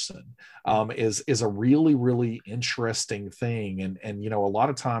person is a really, really interesting thing. And a lot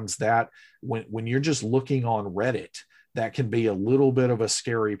of times that when you're just looking on Reddit, that can be a little bit of a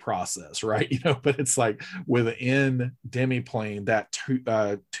scary process, right? But it's like within Demiplane, that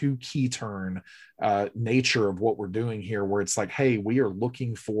two key turn nature of what we're doing here, where it's like, hey, we are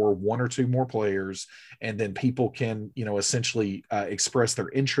looking for 1 or 2 more players, and then people can, essentially express their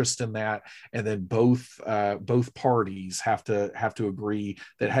interest in that, and then both parties have to agree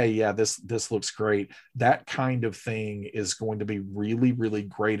that, hey, yeah, this looks great. That kind of thing is going to be really, really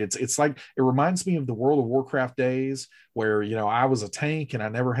great. It's like, it reminds me of the World of Warcraft days where I was a tank and I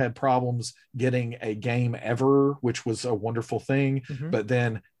never had problems getting a game ever, which was a wonderful thing. But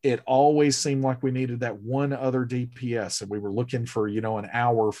then it always seemed like we needed that one other DPS, and we were looking for an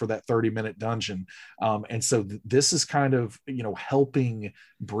hour for that 30-minute dungeon. And so this is kind of helping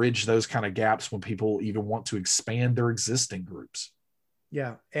bridge those kind of gaps when people even want to expand their existing groups.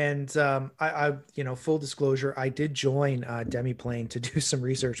 Yeah. And I full disclosure, I did join Demiplane to do some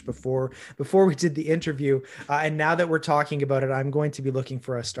research before we did the interview. And now that we're talking about it, I'm going to be looking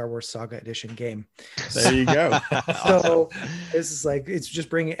for a Star Wars Saga Edition game. There you go. So this is like, it's just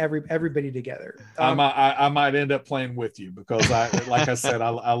bringing everybody together. I might end up playing with you because like I said,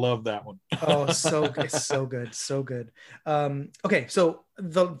 I love that one. Oh, so good. So good. So good. Okay. So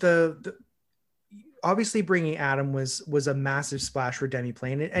the obviously bringing Adam was a massive splash for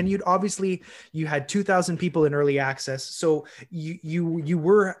Demiplane, and you had 2,000 people in early access, so you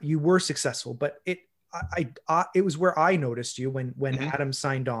were successful. But it was where I noticed you when Adam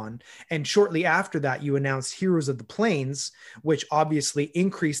signed on, and shortly after that you announced Heroes of the Plains, which obviously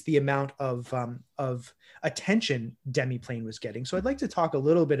increased the amount of attention Demiplane was getting. So I'd like to talk a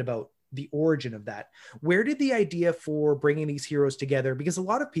little bit about the origin of that. Where did the idea for bringing these heroes together? Because a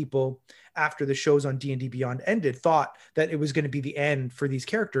lot of people, after the shows on D&D Beyond ended, thought that it was going to be the end for these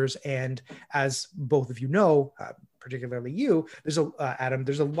characters. And as both of you know, particularly you, Adam,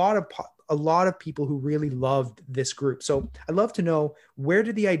 there's a lot of people who really loved this group. So I'd love to know, where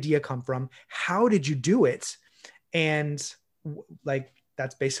did the idea come from? How did you do it? And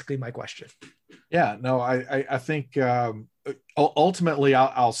that's basically my question. Yeah, no, I think ultimately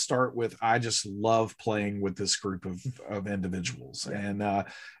I'll start with, I just love playing with this group of individuals, and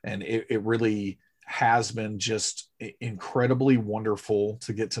it really has been just incredibly wonderful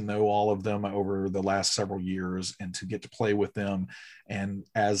to get to know all of them over the last several years and to get to play with them. And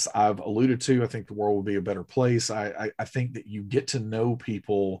as I've alluded to, I think the world will be a better place. I think that you get to know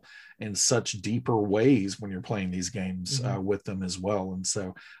people in such deeper ways when you're playing these games with them as well. And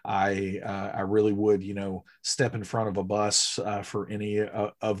so I really would, step in front of a bus for any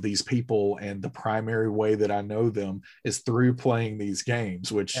of these people. And the primary way that I know them is through playing these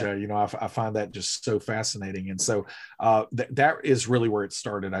games, which, I find that just so fascinating. And so that is really where it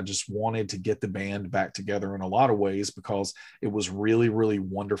started. I just wanted to get the band back together in a lot of ways because it was really, really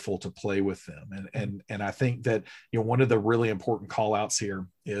wonderful to play with them. And I think that, one of the really important call outs here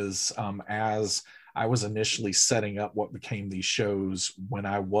is as I was initially setting up what became these shows when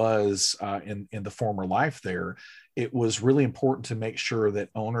I was in the former life there, it was really important to make sure that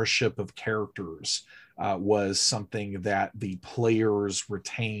ownership of characters was something that the players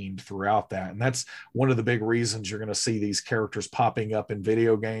retained throughout that. And that's one of the big reasons you're going to see these characters popping up in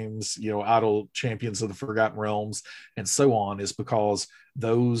video games, Idle Champions of the Forgotten Realms and so on, is because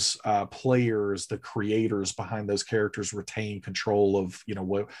those players, the creators behind those characters, retain control of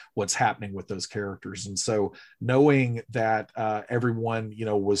what's happening with those characters. And so knowing that everyone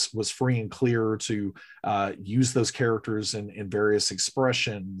was free and clear to use those characters in various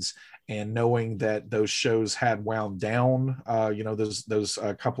expressions and knowing that those shows had wound down, those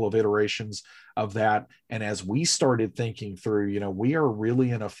couple of iterations of that. And as we started thinking through, we are really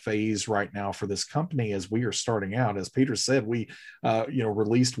in a phase right now for this company as we are starting out. As Peter said, we,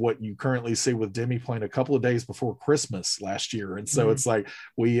 released what you currently see with Demiplane a couple of days before Christmas last year. And so it's like,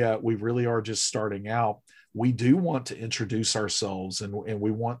 we really are just starting out. We do want to introduce ourselves, and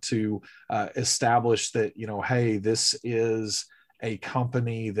we want to establish that, hey, this is a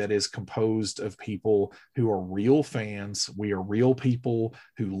company that is composed of people who are real fans. We are real people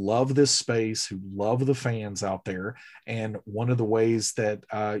who love this space, who love the fans out there. And one of the ways that,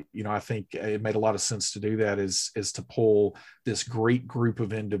 I think it made a lot of sense to do that is to pull this great group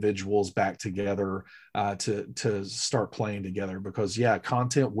of individuals back together to start playing together, because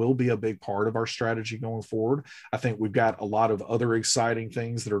content will be a big part of our strategy going forward. I think we've got a lot of other exciting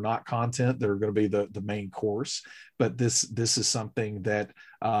things that are not content that are going to be the main course, but this is something that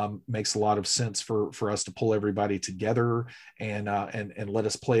makes a lot of sense for us to pull everybody together and let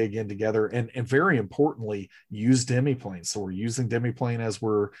us play again together, and very importantly, use Demiplane. So we're using Demiplane as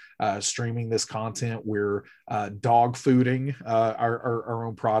we're streaming this content. We're dog fooding our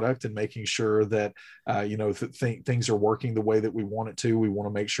own product and making sure that things are working the way that we want it to. We want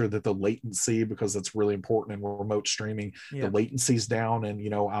to make sure that the latency, because that's really important in remote streaming, the latency's down. And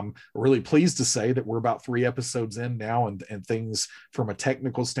I'm really pleased to say that we're about 3 episodes in now, and things from a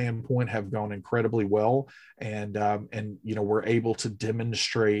technical standpoint have gone incredibly well. And we're able to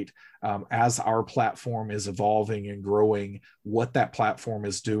demonstrate as our platform is evolving and growing, what that platform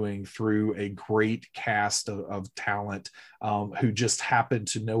is doing through a great cast of talent who just happen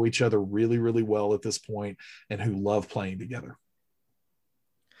to know each other really, really well at this point and who love playing together.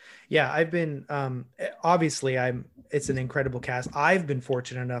 Yeah, I've been obviously it's an incredible cast. I've been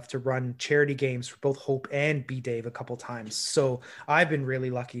fortunate enough to run charity games for both Hope and B Dave a couple times. So I've been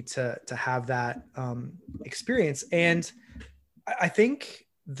really lucky to have that experience. And I think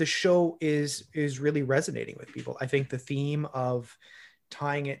the show is really resonating with people. I think the theme of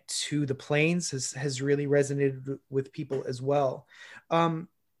tying it to the planes has really resonated with people as well.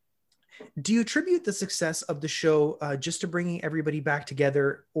 Do you attribute the success of the show just to bringing everybody back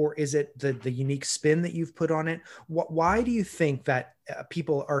together, or is it the unique spin that you've put on it? Why do you think that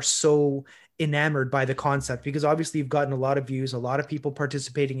people are so enamored by the concept? Because obviously you've gotten a lot of views, a lot of people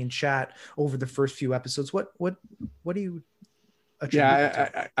participating in chat over the first few episodes. What do you attribute it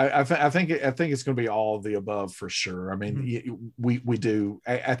to? I think it's going to be all of the above for sure. I mean, we do.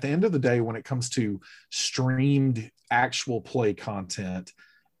 At the end of the day, when it comes to streamed actual play content,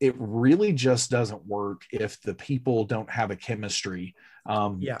 it really just doesn't work if the people don't have a chemistry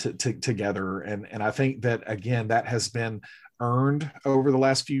together. And I think that, again, that has been earned over the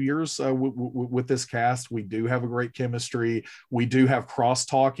last few years with this cast. We do have a great chemistry. We do have cross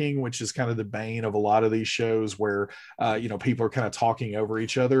talking, which is kind of the bane of a lot of these shows where, people are kind of talking over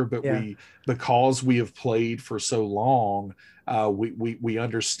each other, but because we have played for so long, we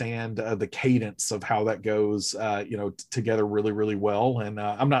understand the cadence of how that goes, together really, really well. And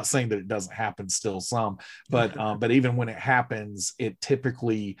I'm not saying that it doesn't happen still some, but even when it happens, it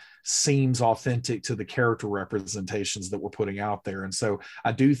typically seems authentic to the character representations that we're putting out there. And so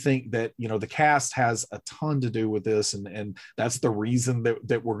I do think that, the cast has a ton to do with this, and that's the reason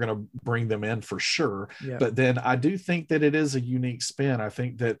that we're going to bring them in for sure. But then I do think that it is a unique spin. I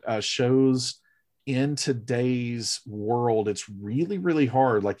think that shows in today's world, it's really, really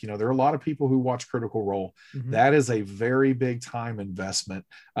hard. Like, there are a lot of people who watch Critical Role. That is a very big time investment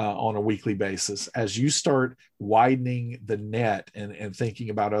on a weekly basis. As you start widening the net and thinking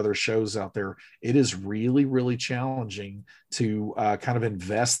about other shows out there, it is really, really challenging to kind of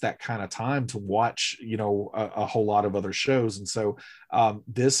invest that kind of time to watch, a whole lot of other shows. And so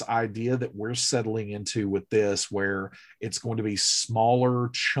this idea that we're settling into with this, where it's going to be smaller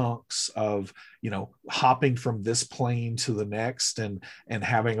chunks of, hopping from this plane to the next and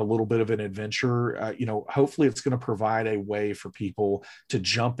having a little bit of an adventure, hopefully it's going to provide a way for people to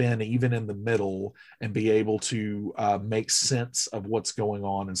jump in even in the middle and be able to make sense of what's going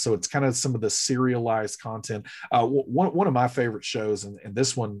on. And so it's kind of some of the serialized content. One of my favorite shows, and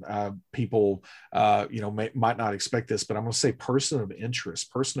this one, people, might not expect this, but I'm going to say Person of Interest.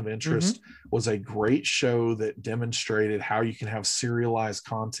 Person of Interest was a great show that demonstrated how you can have serialized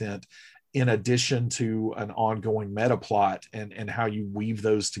content in addition to an ongoing meta plot, and how you weave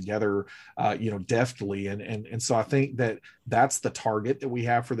those together, deftly. And so I think that that's the target that we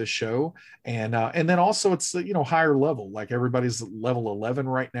have for this show. And then also it's, higher level, like everybody's level 11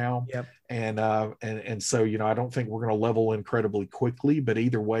 right now. Yep. And so, I don't think we're going to level incredibly quickly, but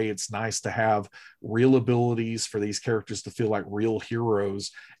either way, it's nice to have real abilities for these characters to feel like real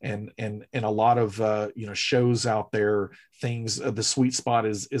heroes. And a lot of shows out there, things, the sweet spot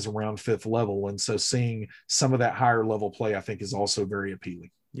is around 5th level, and so seeing some of that higher level play, I think, is also very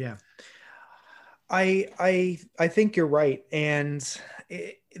appealing. Yeah, I think you're right, and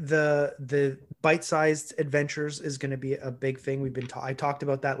the bite-sized adventures is going to be a big thing. I talked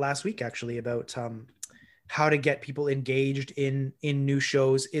about that last week, actually, about how to get people engaged in new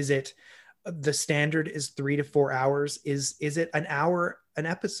shows. Is it the standard is 3 to 4 hours? Is it an hour an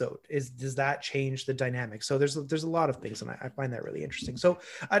episode? Does that change the dynamic? So there's a lot of things, and I find that really interesting. So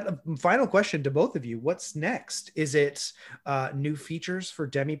final question to both of you: what's next? Is it new features for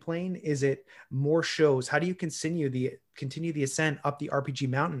Demiplane? Is it more shows? How do you continue the ascent up the RPG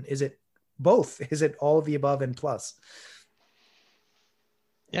mountain? Is it both? Is it all of the above and plus?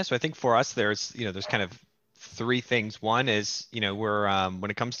 Yeah, so I think for us, there's kind of three things. One is, we're when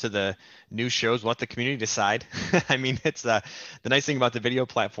it comes to the new shows, we'll let the community decide. I mean, it's the nice thing about the video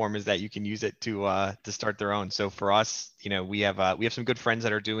platform is that you can use it to start their own. So for us, we have some good friends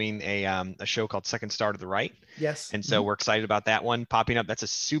that are doing a show called Second Star to the Right. Yes. And so we're excited about that one popping up.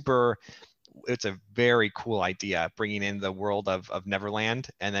 It's a very cool idea, bringing in the world of Neverland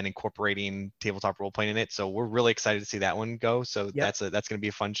and then incorporating tabletop role playing in it. So we're really excited to see that one go. So Yep. that's going to be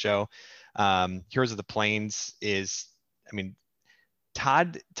a fun show. Heroes of the Plains is, I mean,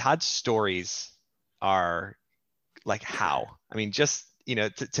 Todd's stories are like, how? I mean, just,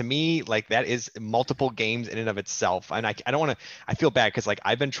 to me, like, that is multiple games in and of itself. And I don't want to, I feel bad because, like,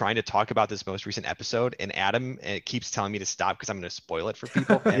 I've been trying to talk about this most recent episode, and Adam keeps telling me to stop because I'm going to spoil it for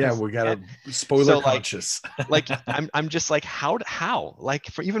people. Yeah, we got to spoiler conscious. Like I'm just like, how,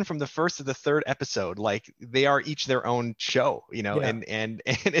 like, even from the first to the third episode, like, they are each their own show, Yeah. and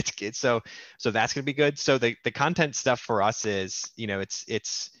it's so that's going to be good. So the content stuff for us is,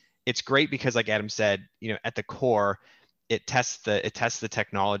 it's great because, like Adam said, at the core, it tests the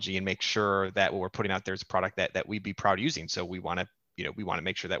technology and makes sure that what we're putting out there is a product that we'd be proud of using. So we want to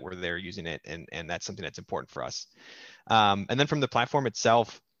make sure that we're there using it, and that's something that's important for us. And then from the platform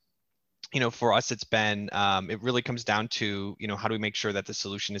itself, for us, it's been, it really comes down to, how do we make sure that the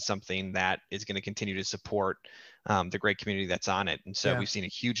solution is something that is going to continue to support the great community that's on it. And so we've seen a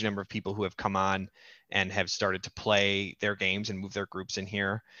huge number of people who have come on and have started to play their games and move their groups in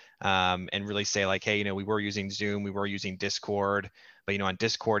here, and really say, like, hey, we were using Zoom, we were using Discord, but on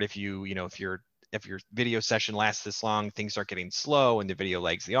Discord, if your video session lasts this long, things start getting slow and the video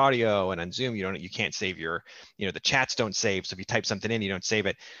lags the audio. And on Zoom, you can't save the chats don't save. So if you type something in, you don't save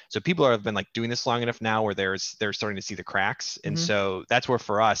it. So people have been, like, doing this long enough now where they're starting to see the cracks. And so that's where,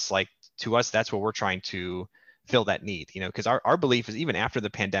 for us, like, to us, that's where we're trying to fill that need, because our belief is, even after the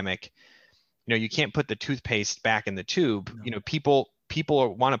pandemic, you can't put the toothpaste back in the tube. No.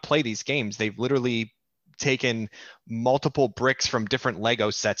 People want to play these games. They've literally taken multiple bricks from different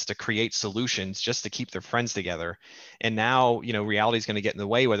Lego sets to create solutions just to keep their friends together. And now, reality is going to get in the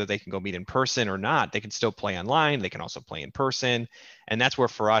way, whether they can go meet in person or not. They can still play online. They can also play in person. And that's where,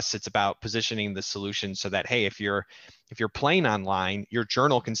 for us, it's about positioning the solution so that, hey, if you're playing online, your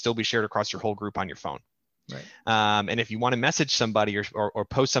journal can still be shared across your whole group on your phone. Right. And if you want to message somebody or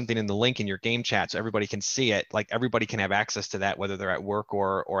post something in the link in your game chat so everybody can see it, like, everybody can have access to that, whether they're at work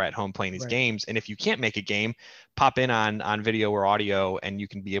or at home playing these games. And if you can't make a game, pop in on video or audio, and you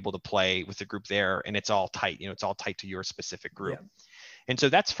can be able to play with the group there, and it's all tight. It's all tight to your specific group. Yeah. And so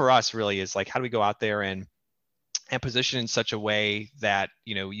that's, for us, really, is like, how do we go out there and position in such a way that,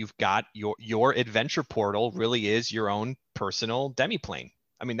 you've got your adventure portal really is your own personal Demiplane.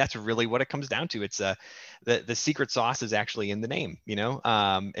 I mean, that's really what it comes down to. It's the secret sauce is actually in the name,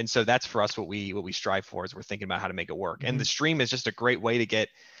 and so that's, for us, what we strive for, is we're thinking about how to make it work. And the stream is just a great way to get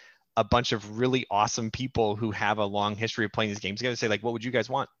a bunch of really awesome people who have a long history of playing these games together, say, like, what would you guys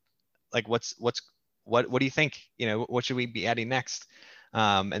want? Like, what do you think? What should we be adding next?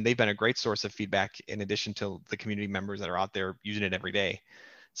 And they've been a great source of feedback, in addition to the community members that are out there using it every day.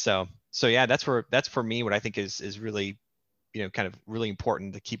 So yeah, that's for me what I think is really, kind of really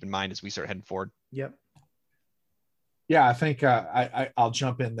important to keep in mind as we start heading forward. Yep. Yeah, I think I'll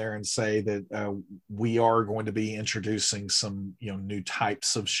jump in there and say that we are going to be introducing some new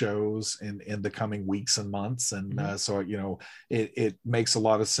types of shows in the coming weeks and months, and so it makes a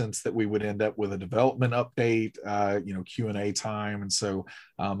lot of sense that we would end up with a development update, Q&A time, and so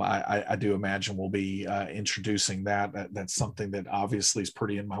I do imagine we'll be introducing that. That's something that obviously is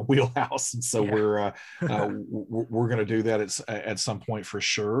pretty in my wheelhouse, and so we're going to do that at some point for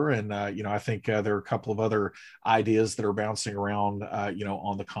sure. And I think there are a couple of other ideas that are bouncing around,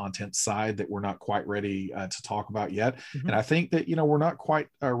 on the content side that we're not quite ready to talk about yet. And I think that, we're not quite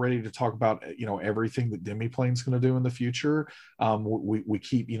ready to talk about, everything that Demiplane's going to do in the future. We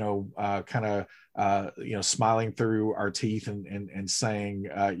keep, kind of, smiling through our teeth and saying,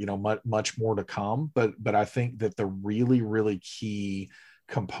 much more to come. But I think that the really, really key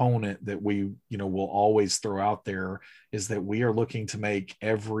component that we will always throw out there is that we are looking to make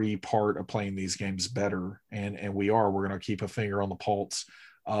every part of playing these games better, and we're going to keep a finger on the pulse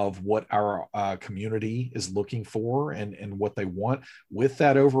of what our community is looking for and what they want, with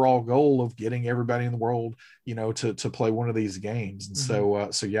that overall goal of getting everybody in the world to play one of these games. And so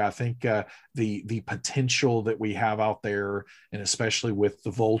yeah, I think the potential that we have out there, and especially with the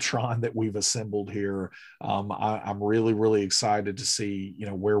Voltron that we've assembled here, I'm really, really excited to see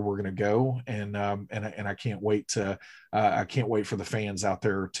where we're going to go, and I can't wait to I can't wait for the fans out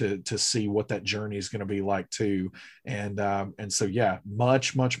there to see what that journey is going to be like too. And so yeah,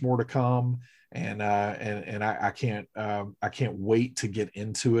 much more to come. And I can't wait to get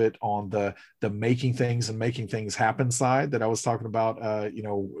into it on the making things and making things happen side that I was talking about.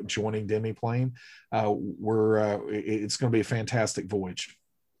 Joining Demiplane, it's going to be a fantastic voyage.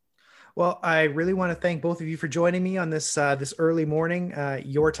 Well, I really want to thank both of you for joining me on this early morning,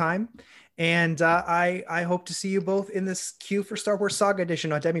 your time. And I hope to see you both in this queue for Star Wars Saga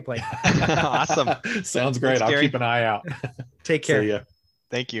Edition on Demiplane. Awesome. Sounds great. Thanks, I'll Gary. keep an eye out. Take care. See ya.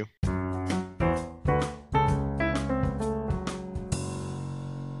 Thank you.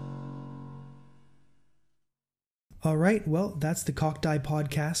 All right, well, that's the Cocked Eye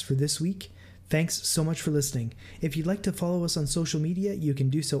podcast for this week. Thanks so much for listening. If you'd like to follow us on social media, you can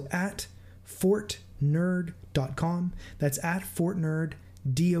do so at fortnerd.com. That's at fortnerd,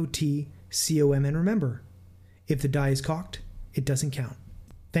 DOTCOM. And remember, if the die is cocked, it doesn't count.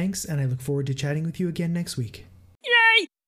 Thanks, and I look forward to chatting with you again next week.